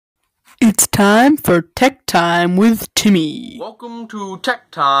It's time for Tech Time with Timmy. Welcome to Tech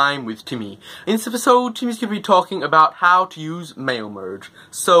Time with Timmy. In this episode, Timmy's going to be talking about how to use mail merge.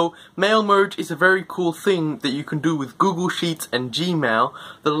 So, mail merge is a very cool thing that you can do with Google Sheets and Gmail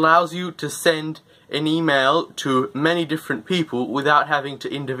that allows you to send an email to many different people without having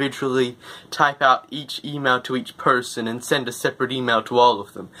to individually type out each email to each person and send a separate email to all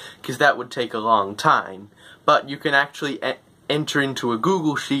of them, because that would take a long time. But you can actually enter into a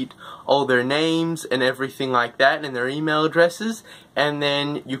Google Sheet all their names and everything like that and their email addresses, and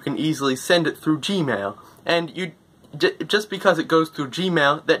then you can easily send it through Gmail. And just because it goes through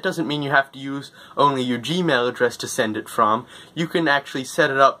Gmail, that doesn't mean you have to use only your Gmail address to send it from. You can actually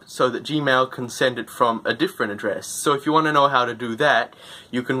set it up so that Gmail can send it from a different address. So if you want to know how to do that,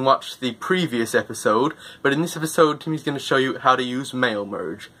 you can watch the previous episode. But in this episode, Timmy's going to show you how to use mail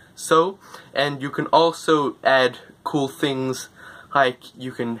merge. So, and you can also add cool things like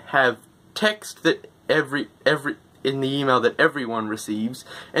you can have text that every in the email that everyone receives,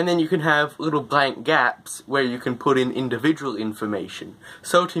 and then you can have little blank gaps where you can put in individual information.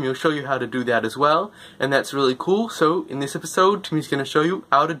 So Timmy will show you how to do that as well, and that's really cool. So in this episode, Timmy's going to show you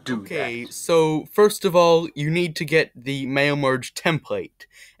how to do that. Okay, so first of all, you need to get the mail merge template,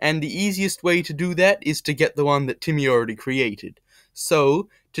 and the easiest way to do that is to get the one that Timmy already created. So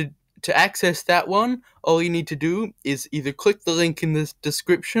to access that one, all you need to do is either click the link in the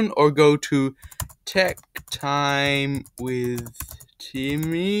description or go to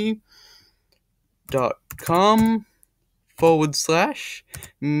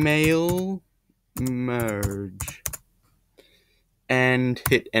techtimewithtimmy.com/mail merge and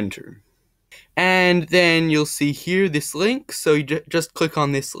hit enter. And then you'll see here this link, so you just click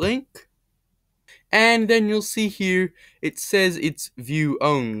on this link. And then you'll see here, it says it's view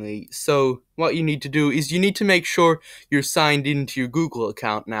only. So what you need to do is you need to make sure you're signed into your Google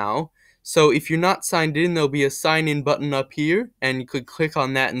account now. So if you're not signed in, there'll be a sign in button up here, and you could click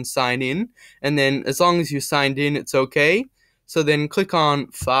on that and sign in. And then as long as you're signed in, it's okay. So then click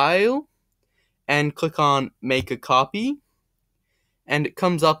on File, and click on Make a Copy. And it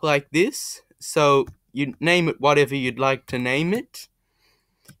comes up like this. So you name it whatever you'd like to name it.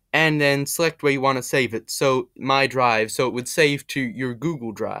 And then select where you want to save it. So my drive, so it would save to your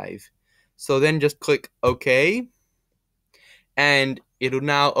Google Drive. So then just click OK, and it'll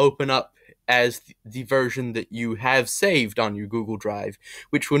now open up as the version that you have saved on your Google Drive,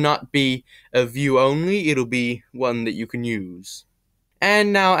 which will not be a view only, it'll be one that you can use.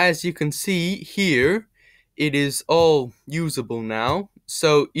 And now, as you can see here, it is all usable now.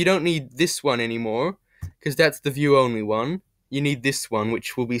 So you don't need this one anymore, because that's the view only one. You need this one,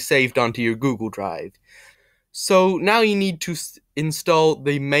 which will be saved onto your Google Drive. So now you need to install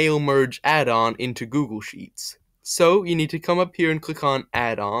the Mail Merge add-on into Google Sheets. So you need to come up here and click on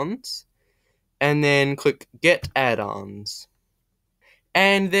Add-ons, and then click Get Add-ons.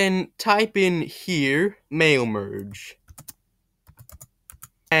 And then type in here, Mail Merge.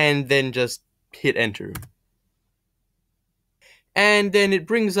 And then just hit enter. And then it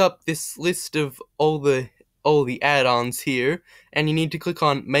brings up this list of all the add-ons here, and you need to click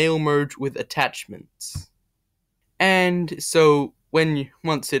on Mail Merge with Attachments. And so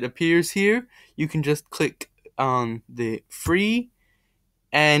once it appears here, you can just click on the free,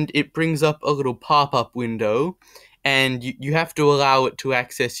 and it brings up a little pop-up window, and you have to allow it to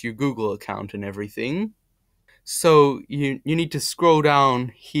access your Google account and everything. So you need to scroll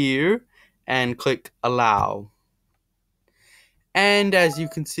down here and click Allow. And as you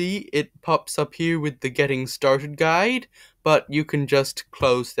can see, it pops up here with the Getting Started guide, but you can just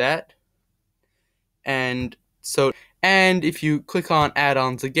close that. And if you click on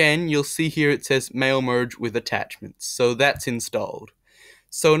Add-ons again, you'll see here it says Mail Merge with Attachments. So that's installed.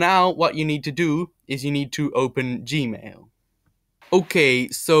 So now what you need to do is you need to open Gmail. Okay,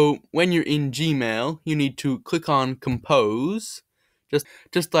 so when you're in Gmail, you need to click on Compose,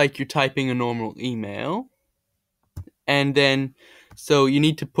 just like you're typing a normal email. And then, so you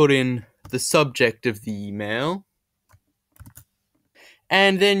need to put in the subject of the email.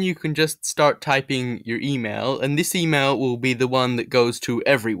 And then you can just start typing your email, and this email will be the one that goes to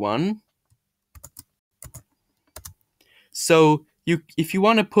everyone. So if you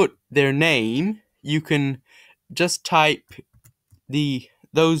want to put their name, you can just type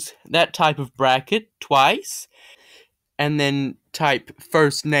that type of bracket twice, and then type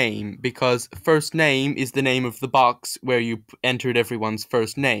first name, because first name is the name of the box where you entered everyone's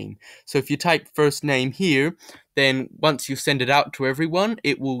first name. So if you type first name here, then once you send it out to everyone,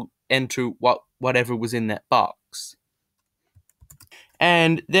 it will enter whatever was in that box.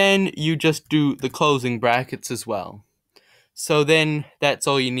 And then you just do the closing brackets as well. So then that's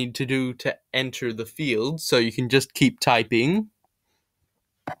all you need to do to enter the field. So you can just keep typing.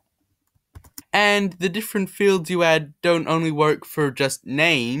 And the different fields you add don't only work for just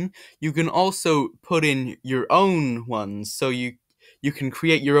name, you can also put in your own ones. So you can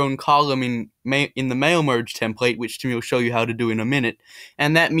create your own column in the mail merge template, which Timmy will show you how to do in a minute.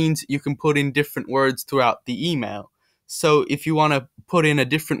 And that means you can put in different words throughout the email. So if you want to put in a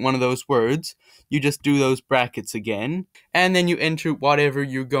different one of those words, you just do those brackets again, and then you enter whatever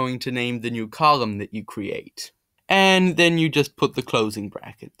you're going to name the new column that you create. And then you just put the closing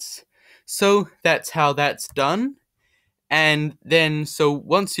brackets. So that's how that's done. And then, so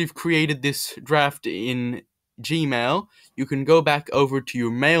once you've created this draft in Gmail, you can go back over to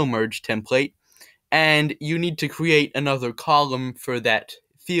your mail merge template, and you need to create another column for that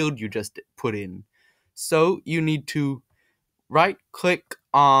field you just put in. So you need to right click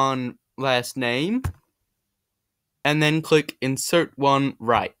on last name, and then click insert one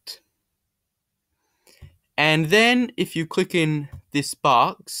right. And then if you click in this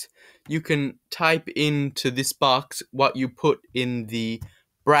box, you can type into this box what you put in the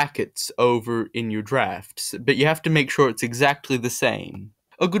brackets over in your drafts, but you have to make sure it's exactly the same.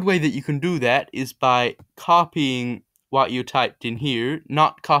 A good way that you can do that is by copying what you typed in here,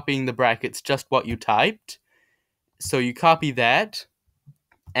 not copying the brackets, just what you typed. So you copy that,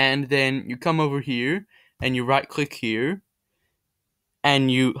 and then you come over here, and you right click here,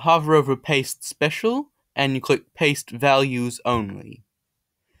 and you hover over paste special, and you click paste values only.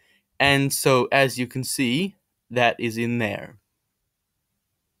 And so as you can see, that is in there.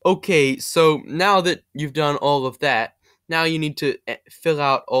 Okay, so now that you've done all of that, now you need to fill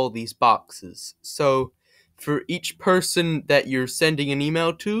out all these boxes. So for each person that you're sending an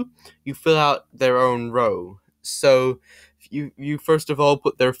email to, you fill out their own row. So you first of all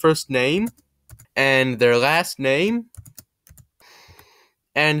put their first name and their last name,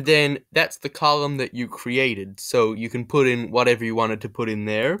 and then that's the column that you created, so you can put in whatever you wanted to put in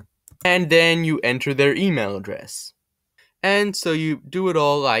there. And then you enter their email address. And so you do it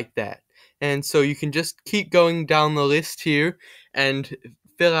all like that. And so you can just keep going down the list here and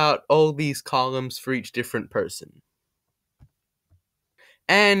fill out all these columns for each different person.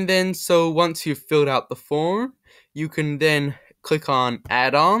 And then so once you've filled out the form, you can then click on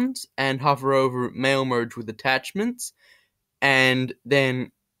add-ons and hover over mail merge with attachments, and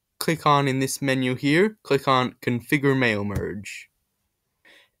then click on, in this menu here, click on configure mail merge.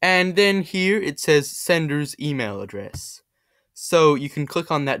 And then here it says sender's email address. So you can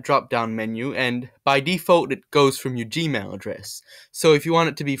click on that drop down menu, and by default it goes from your Gmail address. So if you want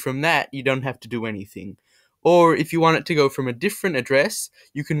it to be from that, you don't have to do anything. Or if you want it to go from a different address,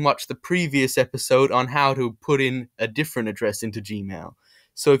 you can watch the previous episode on how to put in a different address into Gmail.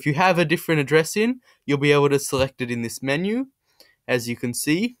 So if you have a different address in, you'll be able to select it in this menu, as you can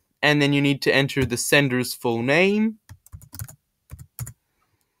see. And then you need to enter the sender's full name,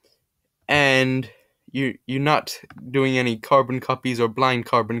 and you're not doing any carbon copies or blind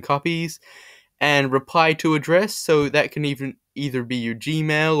carbon copies, and reply to address, so that can either be your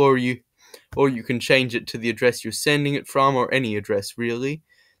Gmail, or you can change it to the address you're sending it from, or any address really.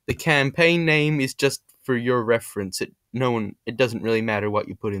 The campaign name is just for your reference. It doesn't really matter what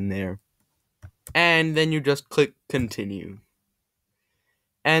you put in there. And then you just click continue.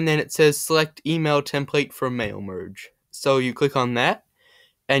 And then it says select email template for mail merge. So you click on that,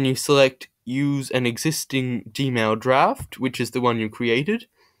 and you select use an existing Gmail draft, which is the one you created.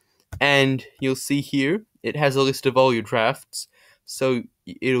 And you'll see here, it has a list of all your drafts, so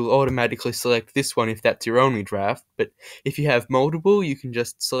it'll automatically select this one if that's your only draft. But if you have multiple, you can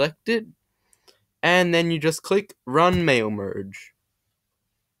just select it, and then you just click run mail merge.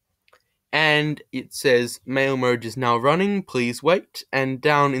 And it says mail merge is now running, please wait. And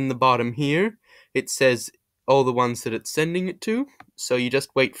down in the bottom here, it says all the ones that it's sending it to, so you just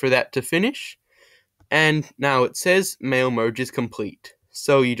wait for that to finish. And now it says mail merge is complete.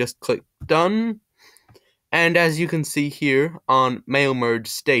 So you just click done, and as you can see here on mail merge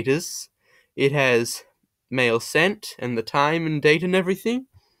status, it has mail sent and the time and date and everything.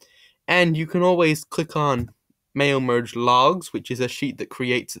 And you can always click on mail merge logs, which is a sheet that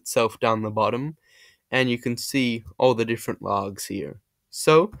creates itself down the bottom, and you can see all the different logs here.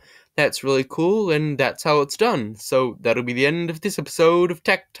 So that's really cool, and that's how it's done. So that'll be the end of this episode of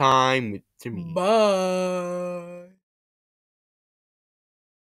Tech Time with Timmy. Bye.